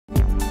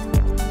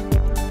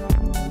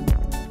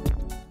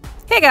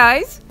Hey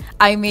guys!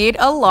 I made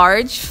a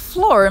large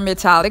floor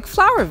metallic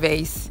flower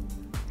vase.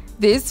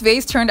 This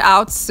vase turned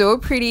out so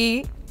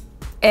pretty,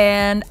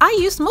 and I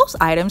used most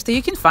items that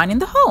you can find in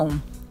the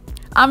home.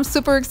 I'm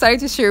super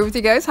excited to share with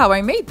you guys how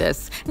I made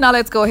this. Now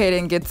let's go ahead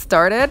and get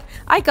started.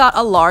 I got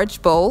a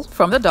large bowl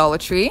from the Dollar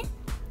Tree.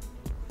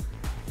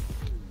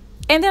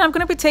 And then I'm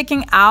going to be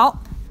taking out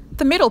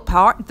the middle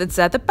part that's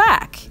at the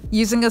back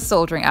using a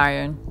soldering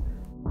iron.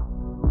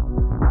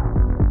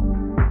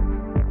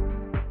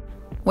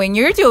 When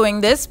you're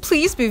doing this,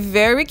 please be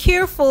very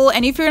careful,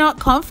 and if you're not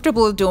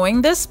comfortable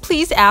doing this,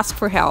 please ask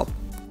for help.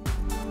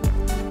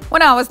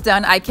 When I was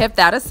done, I kept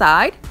that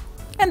aside,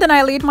 and then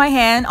I laid my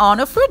hand on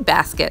a fruit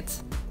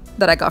basket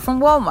that I got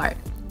from Walmart.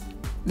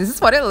 This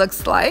is what it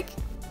looks like.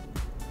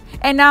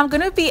 And now I'm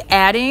going to be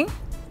adding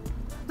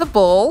the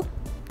bowl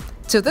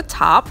to the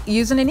top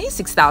using an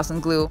E6000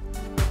 glue.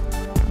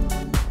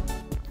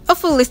 A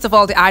full list of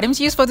all the items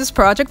used for this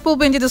project will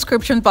be in the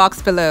description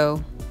box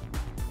below.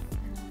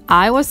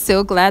 I was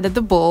so glad that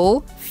the bowl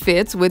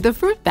fits with the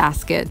fruit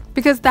basket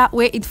because that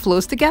way it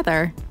flows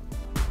together.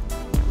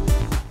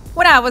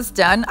 When I was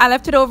done, I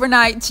left it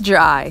overnight to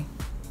dry.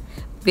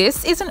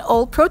 This is an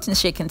old protein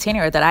shake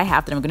container that I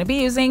have that I'm going to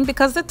be using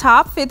because the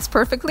top fits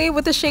perfectly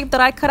with the shape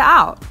that I cut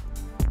out.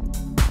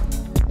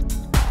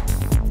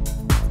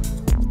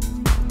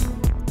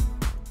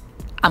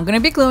 I'm going to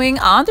be gluing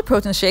on the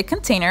protein shake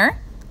container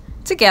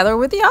together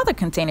with the other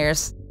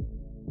containers.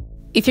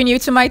 If you're new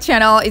to my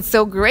channel, it's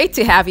so great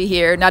to have you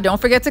here. Now don't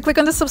forget to click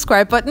on the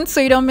subscribe button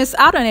so you don't miss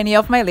out on any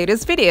of my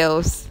latest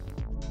videos.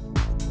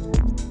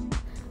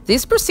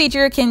 This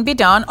procedure can be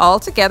done all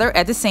together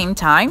at the same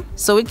time,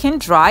 so it can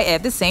dry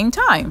at the same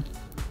time.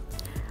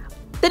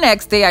 The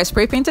next day I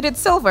spray painted it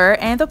silver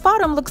and the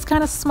bottom looks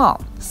kind of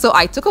small. So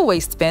I took a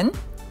waste bin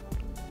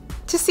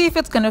to see if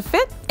it's gonna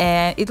fit,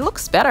 and it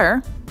looks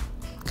better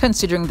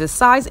considering the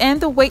size and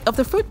the weight of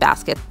the fruit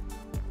basket.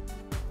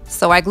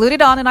 So I glued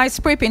it on and I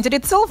spray painted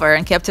it silver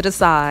and kept it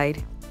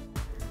aside.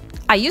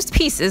 I used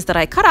pieces that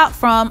I cut out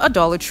from a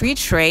Dollar Tree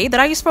tray that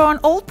I used for an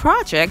old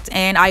project,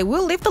 and I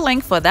will leave the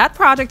link for that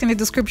project in the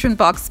description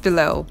box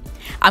below.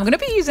 I'm going to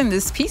be using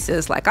these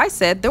pieces, like I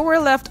said, they were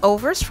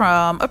leftovers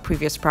from a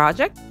previous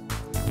project.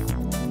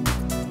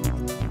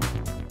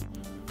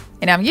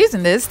 And I'm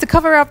using this to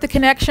cover up the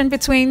connection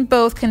between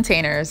both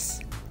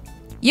containers.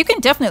 You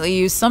can definitely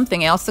use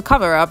something else to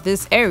cover up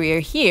this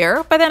area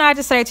here, but then I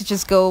decided to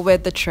just go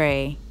with the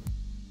tray.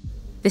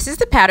 This is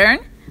the pattern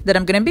that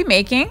I'm going to be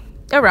making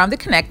around the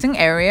connecting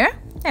area,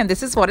 and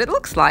this is what it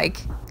looks like.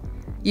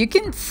 You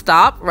can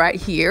stop right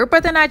here,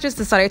 but then I just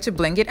decided to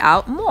bling it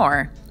out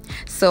more.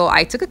 So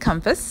I took a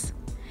compass,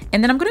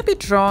 and then I'm going to be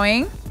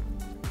drawing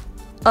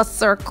a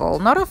circle,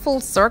 not a full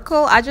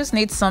circle. I just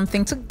need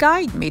something to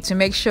guide me to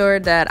make sure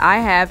that I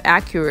have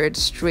accurate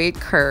straight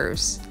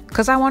curves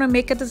because I want to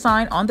make a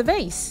design on the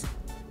vase.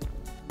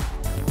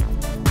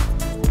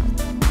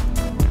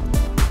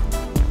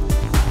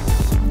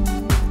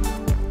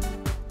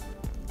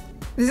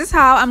 This is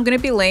how I'm going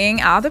to be laying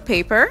out the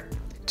paper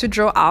to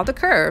draw out the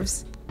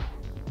curves.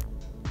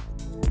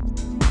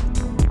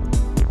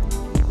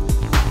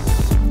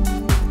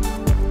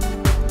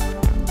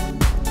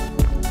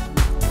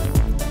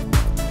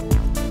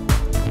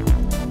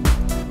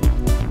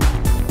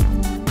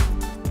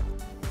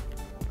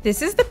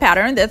 This is the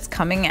pattern that's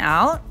coming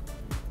out,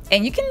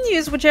 and you can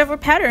use whichever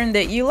pattern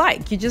that you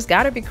like. You just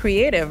got to be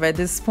creative at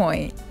this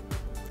point.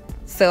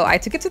 So I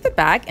took it to the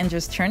back and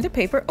just turned the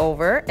paper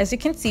over. As you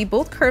can see,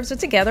 both curves are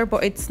together,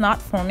 but it's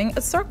not forming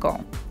a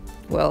circle.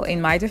 Well,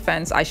 in my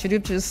defense, I should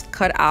have just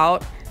cut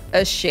out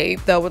a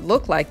shape that would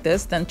look like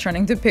this, then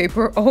turning the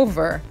paper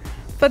over.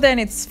 But then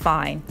it's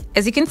fine.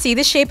 As you can see,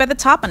 the shape at the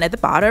top and at the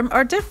bottom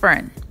are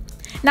different.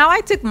 Now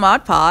I took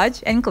Mod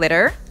Podge and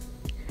glitter.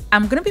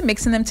 I'm going to be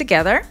mixing them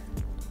together.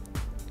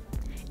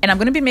 And I'm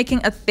going to be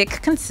making a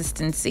thick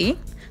consistency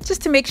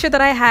just to make sure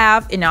that I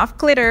have enough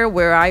glitter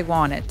where I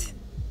want it.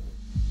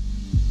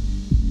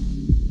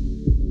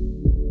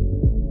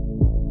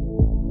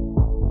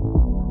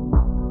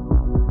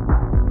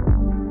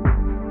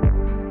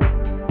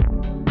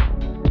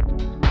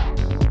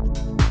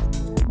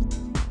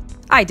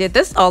 I did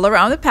this all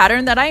around the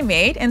pattern that I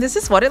made, and this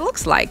is what it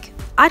looks like.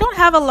 I don't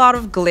have a lot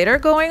of glitter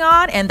going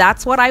on, and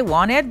that's what I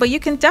wanted, but you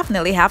can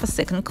definitely have a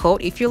second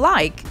coat if you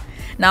like.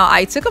 Now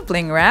I took a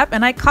bling wrap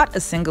and I cut a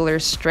singular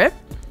strip.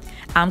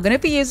 I'm going to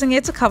be using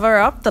it to cover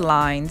up the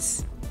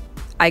lines.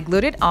 I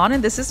glued it on,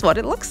 and this is what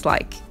it looks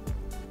like.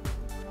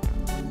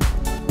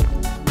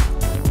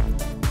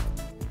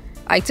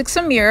 I took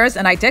some mirrors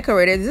and I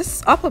decorated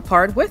this upper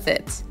part with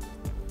it.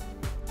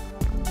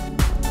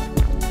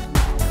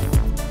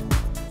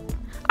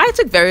 I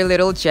took very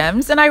little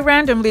gems and I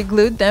randomly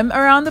glued them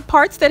around the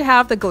parts that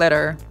have the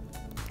glitter.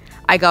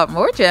 I got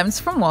more gems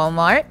from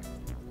Walmart,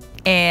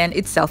 and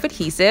it's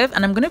self-adhesive,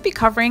 and I'm going to be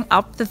covering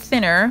up the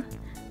thinner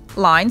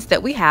lines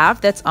that we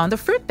have that's on the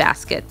fruit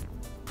basket.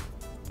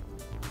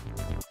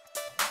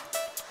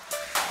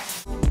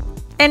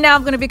 And now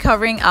I'm going to be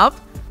covering up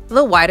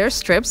the wider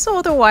strips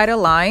or the wider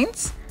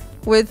lines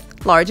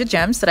with larger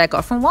gems that I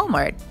got from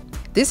Walmart.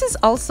 This is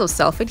also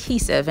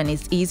self-adhesive and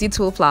it's easy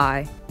to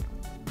apply.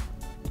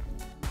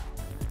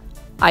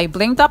 I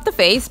blinged up the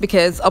vase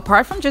because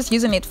apart from just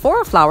using it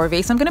for a flower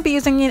vase, I'm going to be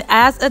using it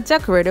as a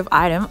decorative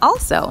item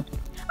also.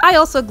 I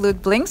also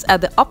glued blings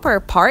at the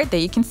upper part that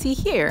you can see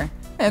here,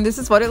 and this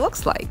is what it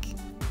looks like.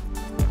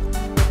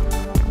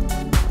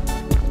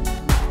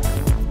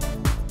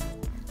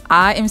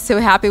 I am so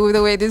happy with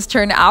the way this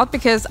turned out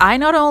because I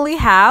not only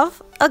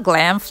have a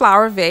glam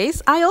flower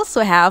vase, I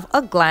also have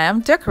a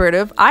glam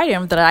decorative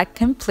item that I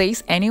can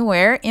place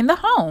anywhere in the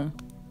home.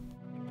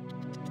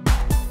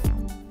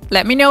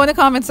 Let me know in the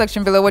comment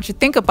section below what you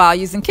think about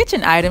using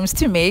kitchen items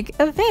to make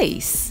a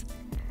vase.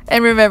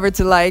 And remember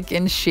to like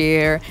and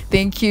share.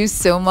 Thank you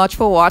so much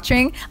for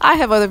watching. I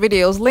have other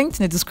videos linked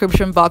in the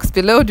description box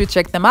below. Do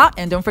check them out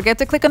and don't forget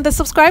to click on the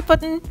subscribe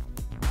button.